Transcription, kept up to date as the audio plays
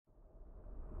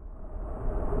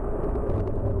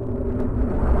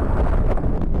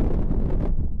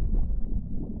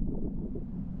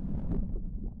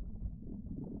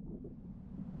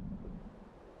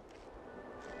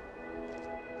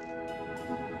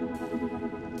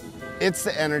It's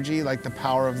the energy, like the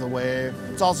power of the wave.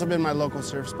 It's also been my local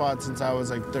surf spot since I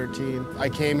was like 13. I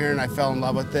came here and I fell in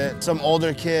love with it. Some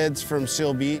older kids from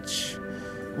Seal Beach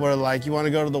were like, you want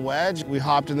to go to the wedge? We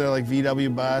hopped in their like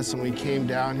VW bus and we came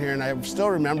down here, and I still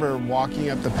remember walking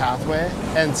up the pathway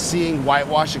and seeing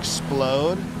whitewash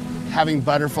explode, having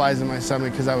butterflies in my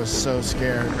stomach because I was so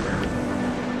scared.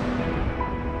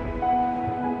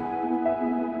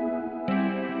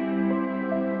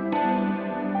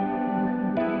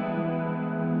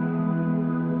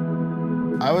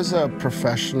 I was a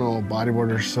professional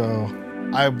bodyboarder, so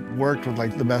I worked with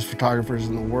like the best photographers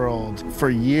in the world. For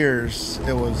years,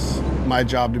 it was my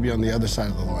job to be on the other side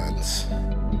of the lens.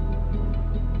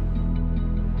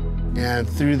 And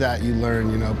through that, you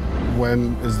learn, you know,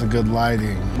 when is the good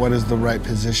lighting? What is the right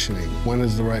positioning? When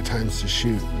is the right times to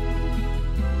shoot?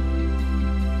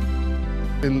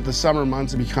 In the summer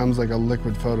months, it becomes like a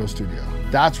liquid photo studio.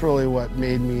 That's really what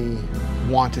made me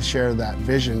want to share that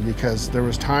vision, because there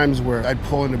was times where I'd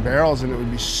pull into barrels and it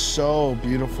would be so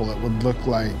beautiful. It would look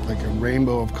like a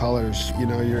rainbow of colors. You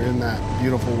know, you're in that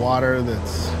beautiful water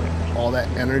that's all that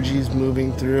energy's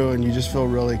moving through, and you just feel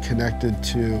really connected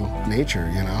to nature,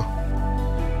 you know?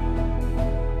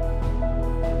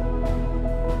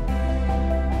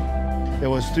 It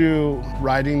was through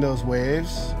riding those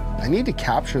waves. I need to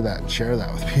capture that and share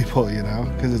that with people, you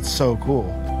know, because it's so cool.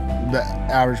 The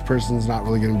average person's not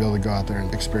really going to be able to go out there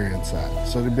and experience that.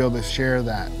 So to be able to share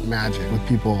that magic with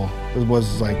people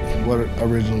was like what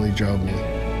originally drove me.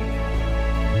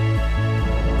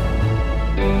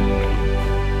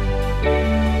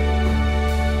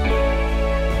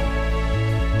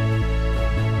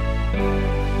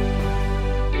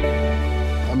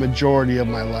 A majority of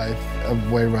my life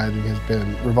of wave riding has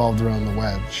been revolved around the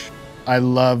wedge. I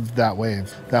love that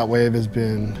wave. That wave has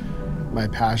been my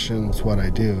passion. It's what I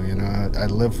do, you know, I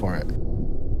live for it.